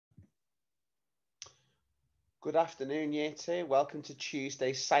Good afternoon, Year 2. Welcome to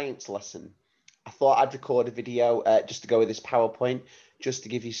Tuesday's science lesson. I thought I'd record a video just to go with this PowerPoint, just to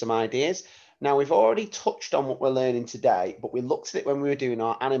give you some ideas. Now, we've already touched on what we're learning today, but we looked at it when we were doing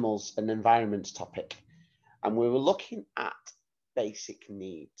our animals and environments topic. And we were looking at basic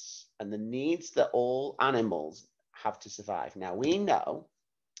needs and the needs that all animals have to survive. Now, we know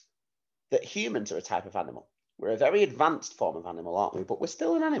that humans are a type of animal. We're a very advanced form of animal, aren't we? But we're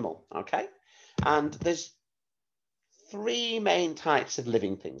still an animal, okay? And there's three main types of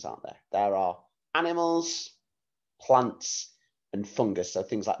living things, aren't there? There are animals, plants, and fungus, so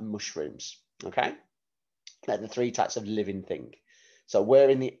things like mushrooms, okay? They're the three types of living thing. So we're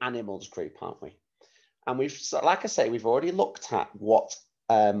in the animals group, aren't we? And we've, like I say, we've already looked at what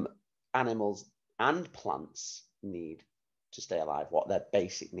animals and plants need to stay alive, what their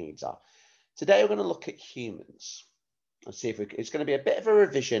basic needs are. Today, we're going to look at humans. Let's see if it's going to be a bit of a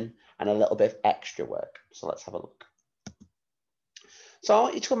revision and a little bit of extra work. So let's have a look. So I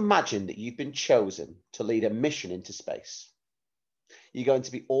want you to imagine that you've been chosen to lead a mission into space. You're going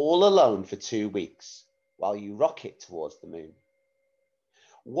to be all alone for 2 weeks while you rocket towards the moon.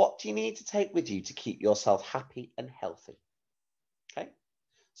 What do you need to take with you to keep yourself happy and healthy? Okay.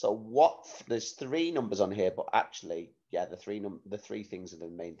 So there's three numbers on here, but actually, yeah, the three things are the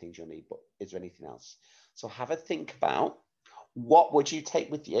main things you'll need, but is there anything else? So have a think about what would you take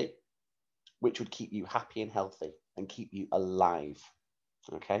with you, which would keep you happy and healthy and keep you alive.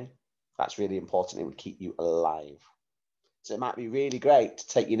 Okay, that's really important. It would keep you alive. So it might be really great to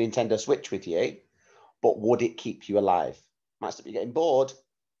take your Nintendo Switch with you, but would it keep you alive? Might stop you getting bored,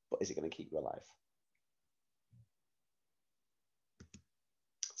 but is it going to keep you alive?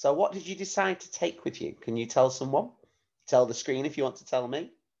 So what did you decide to take with you? Can you tell someone? Tell the screen if you want to tell me.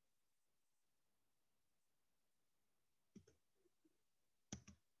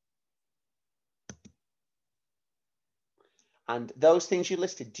 And those things you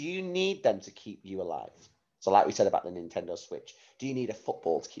listed, do you need them to keep you alive? So like we said about the Nintendo Switch, do you need a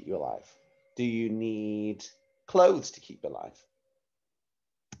football to keep you alive? Do you need clothes to keep you alive?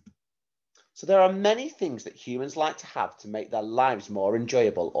 So there are many things that humans like to have to make their lives more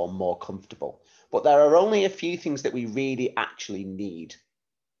enjoyable or more comfortable. But there are only a few things that we really actually need.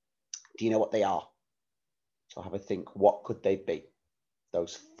 Do you know what they are? So have a think, what could they be?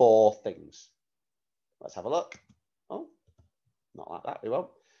 Those 4 things. Let's have a look. Oh, not like that, we won't.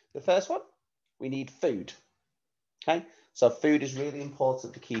 The first one, we need food. Okay, so food is really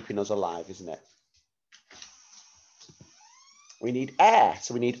important for keeping us alive, isn't it? We need air,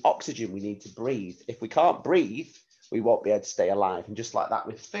 so we need oxygen, we need to breathe. If we can't breathe, we won't be able to stay alive. And just like that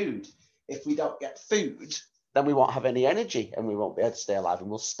with food, if we don't get food, then we won't have any energy and we won't be able to stay alive and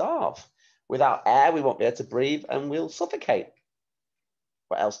we'll starve. Without air, we won't be able to breathe and we'll suffocate.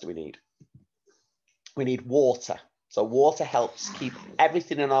 What else do we need? We need water. So water helps keep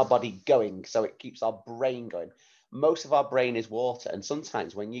everything in our body going, so it keeps our brain going. Most of our brain is water, and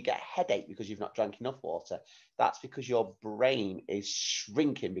sometimes when you get a headache because you've not drank enough water, that's because your brain is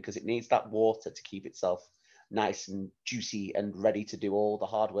shrinking because it needs that water to keep itself nice and juicy and ready to do all the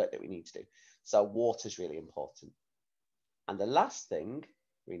hard work that we need to do. So water is really important. And the last thing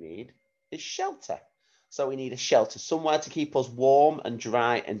we need is shelter. So we need a shelter, somewhere to keep us warm and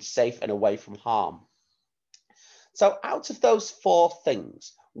dry and safe and away from harm. So out of those 4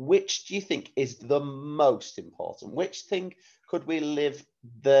 things, which do you think is the most important? Which thing could we live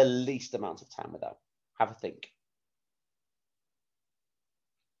the least amount of time without? Have a think.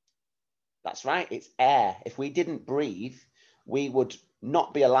 That's right, it's air. If we didn't breathe, we would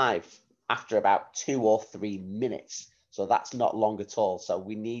not be alive after about 2 or 3 minutes. So that's not long at all. So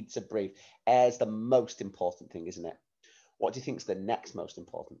we need to breathe. Air is the most important thing, isn't it? What do you think is the next most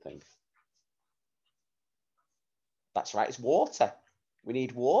important thing? That's right, it's water. We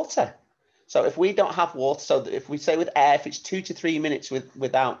need water. So if we don't have water, so if we say with air, if it's 2 to 3 minutes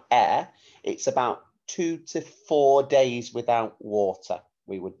without air, it's about 2 to 4 days without water,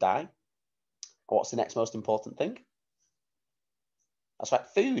 we would die. What's the next most important thing? That's right,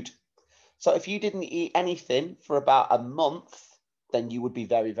 food. So if you didn't eat anything for about a month, then you would be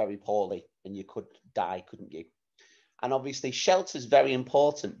very, very poorly and you could die, couldn't you? And obviously shelter is very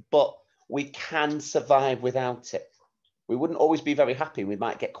important, but we can survive without it. We wouldn't always be very happy. We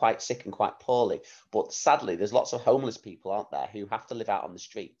might get quite sick and quite poorly. But sadly, there's lots of homeless people, aren't there, who have to live out on the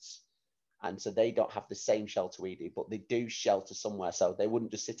streets. And so they don't have the same shelter we do, but they do shelter somewhere. So they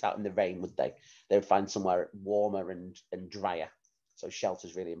wouldn't just sit out in the rain, would they? They would find somewhere warmer and drier. So shelter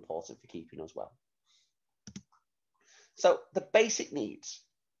is really important for keeping us well. So the basic needs,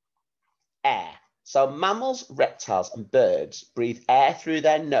 air. So mammals, reptiles, and birds breathe air through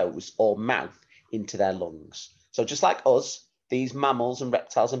their nose or mouth into their lungs. So just like us, these mammals and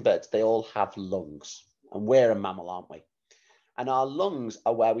reptiles and birds, they all have lungs. And we're a mammal, aren't we? And our lungs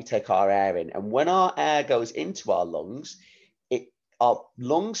are where we take our air in. And when our air goes into our lungs, our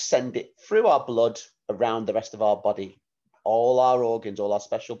lungs send it through our blood around the rest of our body. All our organs, all our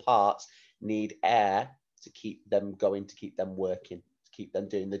special parts need air to keep them going, to keep them working, to keep them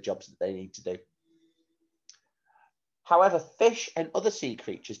doing the jobs that they need to do. However, fish and other sea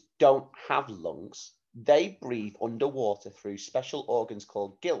creatures don't have lungs. They breathe underwater through special organs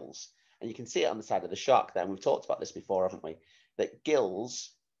called gills. And you can see it on the side of the shark there. And we've talked about this before, haven't we? That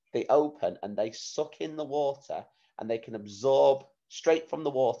gills, they open and they suck in the water and they can absorb straight from the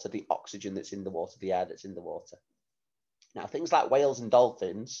water the oxygen that's in the water, the air that's in the water. Now, things like whales and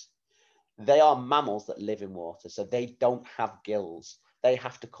dolphins, they are mammals that live in water, so they don't have gills. They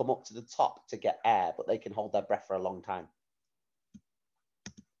have to come up to the top to get air, but they can hold their breath for a long time.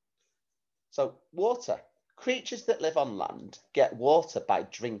 So water. Creatures that live on land get water by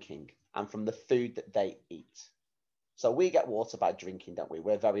drinking and from the food that they eat. So we get water by drinking, don't we?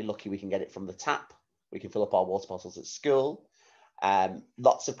 We're very lucky we can get it from the tap. We can fill up our water bottles at school.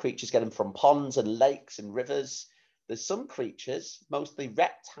 Lots of creatures get them from ponds and lakes and rivers. There's some creatures, mostly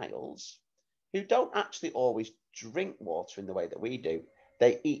reptiles, who don't actually always drink water in the way that we do.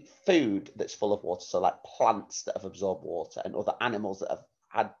 They eat food that's full of water, so like plants that have absorbed water and other animals that have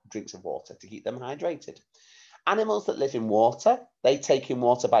had drinks of water to keep them hydrated. Animals that live in water, they take in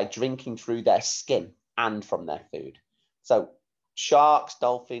water by drinking through their skin and from their food. So sharks,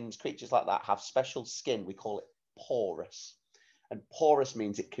 dolphins, creatures like that have special skin. We call it porous. And porous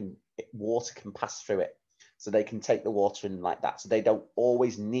means water can pass through it. So they can take the water in like that. So they don't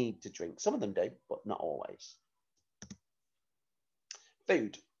always need to drink. Some of them do, but not always.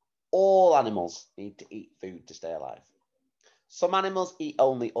 Food. All animals need to eat food to stay alive. Some animals eat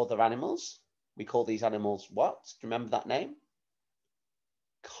only other animals. We call these animals what? Do you remember that name?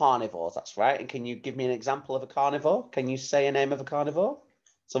 Carnivores, that's right. And can you give me an example of a carnivore? Can you say a name of a carnivore?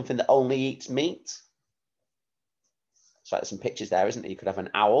 Something that only eats meat? So there's some pictures there, isn't there? You could have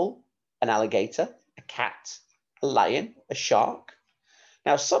an owl, an alligator, a cat, a lion, a shark.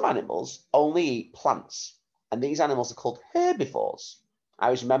 Now, some animals only eat plants, and these animals are called herbivores. I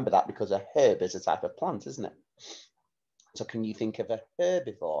always remember that because a herb is a type of plant, isn't it? So can you think of a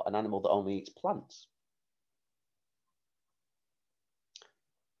herbivore, an animal that only eats plants?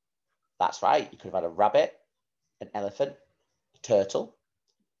 That's right. You could have had a rabbit, an elephant, a turtle,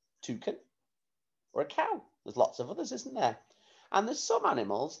 toucan, or a cow. There's lots of others, isn't there? And there's some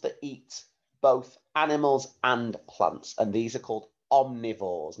animals that eat both animals and plants, and these are called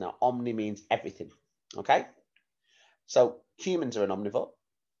omnivores. Now, omni means everything, okay? So humans are an omnivore,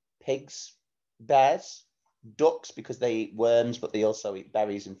 pigs, bears, ducks because they eat worms, but they also eat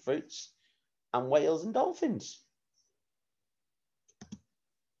berries and fruits, and whales and dolphins.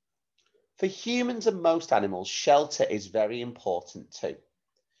 For humans and most animals, shelter is very important too.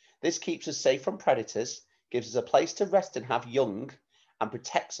 This keeps us safe from predators, gives us a place to rest and have young, and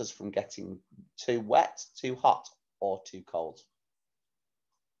protects us from getting too wet, too hot, or too cold.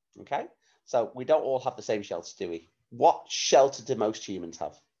 Okay, so we don't all have the same shelter, do we? What shelter do most humans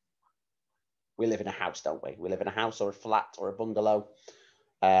have? We live in a house, don't we? We live in a house or a flat or a bungalow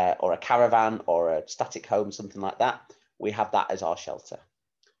or a caravan or a static home, something like that. We have that as our shelter.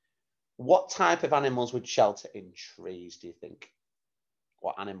 What type of animals would shelter in trees, do you think?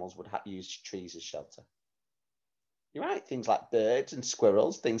 What animals would use trees as shelter? You're right, things like birds and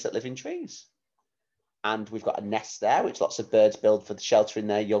squirrels, things that live in trees. And we've got a nest there, which lots of birds build for the sheltering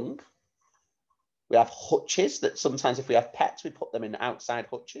their young. We have hutches that sometimes if we have pets, we put them in outside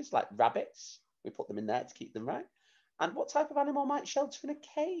hutches, like rabbits. We put them in there to keep them right. And what type of animal might shelter in a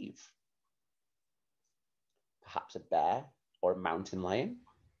cave? Perhaps a bear or a mountain lion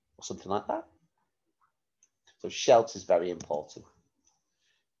or something like that. So shelter is very important.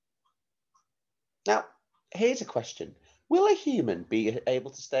 Now, here's a question. Will a human be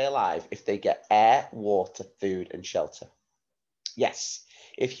able to stay alive if they get air, water, food, and shelter? Yes.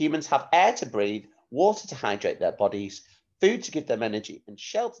 If humans have air to breathe, water to hydrate their bodies, food to give them energy, and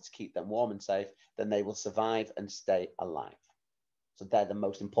shelter to keep them warm and safe, then they will survive and stay alive. So they're the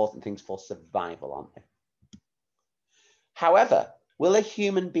most important things for survival, aren't they? However, will a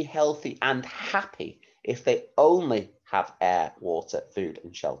human be healthy and happy if they only have air, water, food,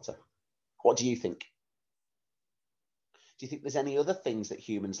 and shelter? What do you think? Do you think there's any other things that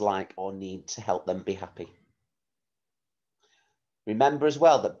humans like or need to help them be happy? Remember as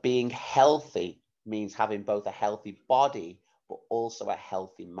well that being healthy means having both a healthy body, but also a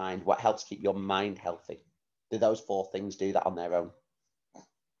healthy mind. What helps keep your mind healthy? Do those four things do that on their own?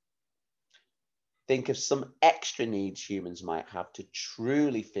 Think of some extra needs humans might have to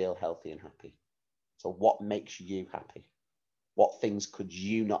truly feel healthy and happy. So what makes you happy? What things could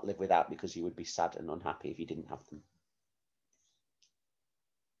you not live without because you would be sad and unhappy if you didn't have them?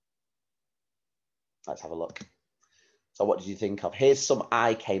 Let's have a look. So what did you think of? Here's some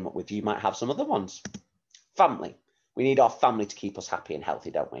I came up with. You might have some other ones. Family. We need our family to keep us happy and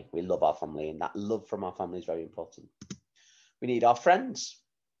healthy, don't we? We love our family, and that love from our family is very important. We need our friends.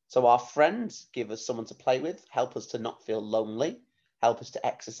 So our friends give us someone to play with, help us to not feel lonely, help us to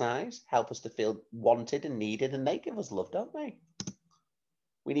exercise, help us to feel wanted and needed, and they give us love, don't they?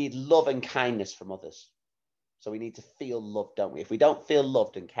 We need love and kindness from others. So we need to feel loved, don't we? If we don't feel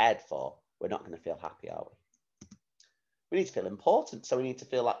loved and cared for, we're not going to feel happy, are we? We need to feel important. So we need to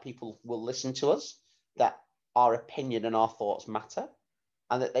feel like people will listen to us, that our opinion and our thoughts matter,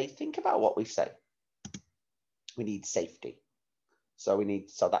 and that they think about what we say. We need safety.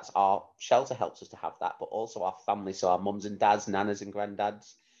 So that's our shelter helps us to have that, but also our family. So our mums and dads, nanas and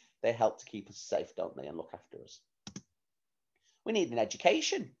granddads, they help to keep us safe, don't they, and look after us. We need an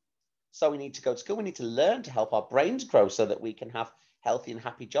education. So we need to go to school. We need to learn to help our brains grow so that we can have healthy and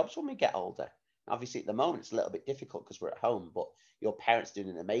happy jobs when we get older. Obviously, at the moment, it's a little bit difficult because we're at home, but your parents are doing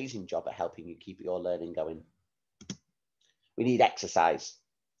an amazing job at helping you keep your learning going. We need exercise.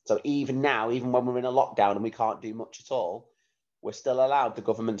 So even now, even when we're in a lockdown and we can't do much at all, we're still allowed, the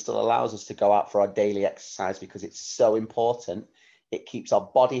government still allows us to go out for our daily exercise because it's so important. It keeps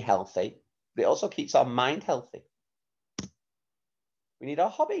our body healthy, but it also keeps our mind healthy. We need our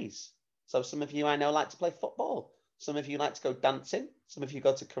hobbies. So some of you I know like to play football. Some of you like to go dancing. Some of you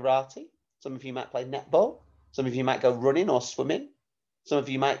go to karate. Some of you might play netball. Some of you might go running or swimming. Some of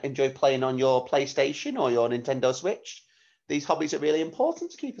you might enjoy playing on your PlayStation or your Nintendo Switch. These hobbies are really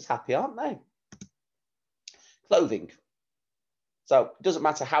important to keep us happy, aren't they? Clothing. So it doesn't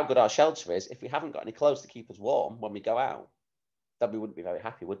matter how good our shelter is, if we haven't got any clothes to keep us warm when we go out, then we wouldn't be very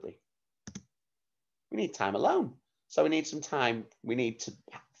happy, would we? We need time alone. So we need some time. We need to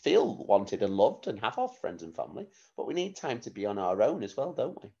feel wanted and loved and have our friends and family, but we need time to be on our own as well,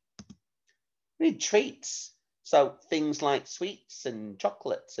 don't we? We need treats. So things like sweets and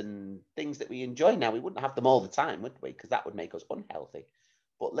chocolates and things that we enjoy now, we wouldn't have them all the time, would we? Because that would make us unhealthy.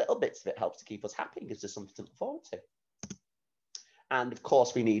 But little bits of it helps to keep us happy, gives us something to look forward to. And of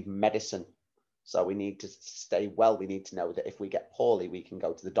course, we need medicine. So we need to stay well. We need to know that if we get poorly, we can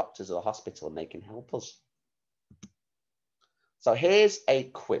go to the doctors or the hospital and they can help us. So here's a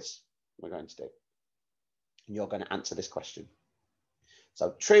quiz we're going to do. And you're going to answer this question.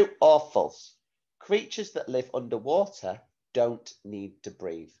 So true or false? Creatures that live underwater don't need to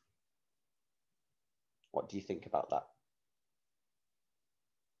breathe. What do you think about that?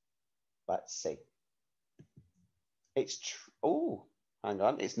 Let's see. It's true. Oh, hang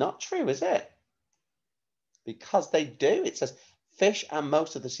on. It's not true, is it? Because they do. It says fish and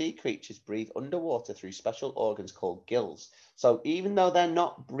most of the sea creatures breathe underwater through special organs called gills. So even though they're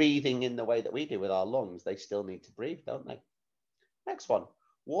not breathing in the way that we do with our lungs, they still need to breathe, don't they? Next one.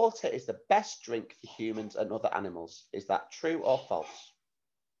 Water is the best drink for humans and other animals. Is that true or false?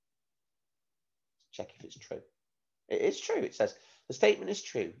 Check if it's true. It is true. It says the statement is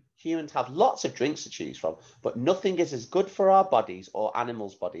true. Humans have lots of drinks to choose from, but nothing is as good for our bodies or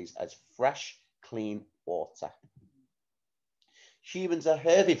animals' bodies as fresh, clean water. Humans are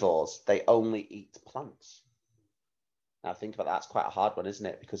herbivores. They only eat plants. Now think about that. That's quite a hard one, isn't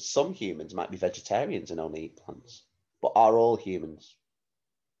it? Because some humans might be vegetarians and only eat plants. But are all humans?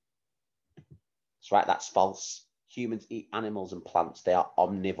 That's right. That's false. Humans eat animals and plants. They are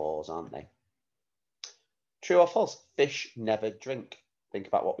omnivores, aren't they? True or false? Fish never drink. Think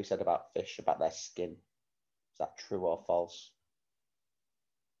about what we said about fish, about their skin. Is that true or false?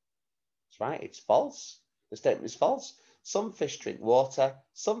 That's right. It's false. The statement is false. Some fish drink water,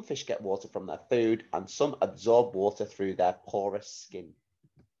 some fish get water from their food, and some absorb water through their porous skin.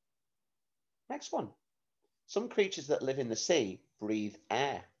 Next one. Some creatures that live in the sea breathe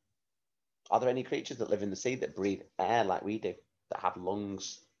air. Are there any creatures that live in the sea that breathe air like we do, that have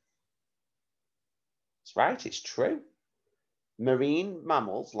lungs? That's right, it's true. Marine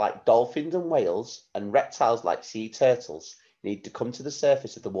mammals like dolphins and whales and reptiles like sea turtles need to come to the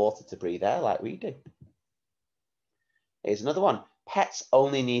surface of the water to breathe air like we do. Here's another one. Pets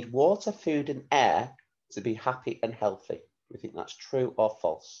only need water, food, and air to be happy and healthy. Do you think that's true or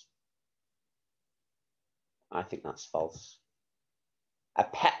false? I think that's false. A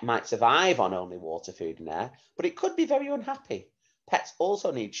pet might survive on only water, food, and air, but it could be very unhappy. Pets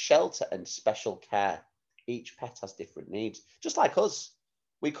also need shelter and special care. Each pet has different needs, just like us.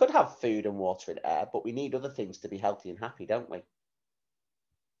 We could have food and water and air, but we need other things to be healthy and happy, don't we?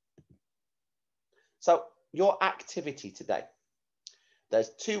 So your activity today, there's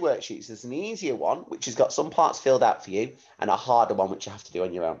two worksheets. There's an easier one, which has got some parts filled out for you, and a harder one, which you have to do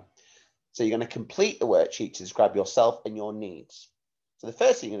on your own. So you're going to complete the worksheet to describe yourself and your needs. So the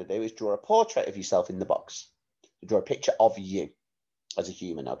first thing you're going to do is draw a portrait of yourself in the box. Draw a picture of you as a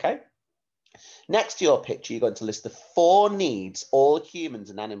human, okay? Next to your picture, you're going to list the 4 needs all humans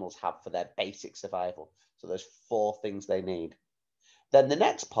and animals have for their basic survival. So there's 4 things they need. Then the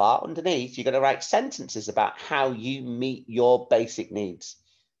next part underneath, you're going to write sentences about how you meet your basic needs.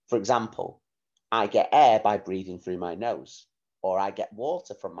 For example, I get air by breathing through my nose, or I get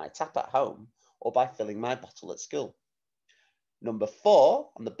water from my tap at home, or by filling my bottle at school. Number 4,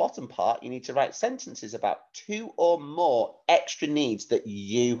 on the bottom part, you need to write sentences about 2 or more extra needs that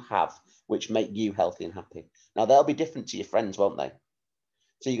you have, which make you healthy and happy. Now, they'll be different to your friends, won't they?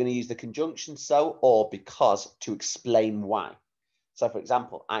 So you're going to use the conjunction so or because to explain why. So, for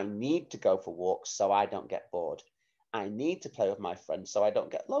example, I need to go for walks so I don't get bored. I need to play with my friends so I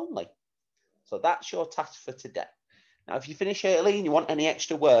don't get lonely. So that's your task for today. Now, if you finish early and you want any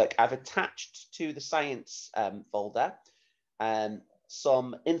extra work, I've attached to the science folder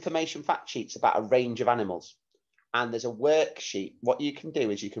some information fact sheets about a range of animals. And there's a worksheet. What you can do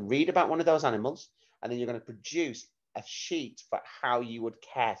is you can read about one of those animals, and then you're going to produce a sheet for how you would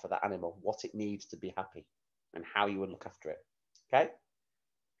care for that animal, what it needs to be happy, and how you would look after it. Okay?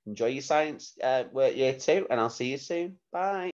 Enjoy your science work year 2, and I'll see you soon. Bye.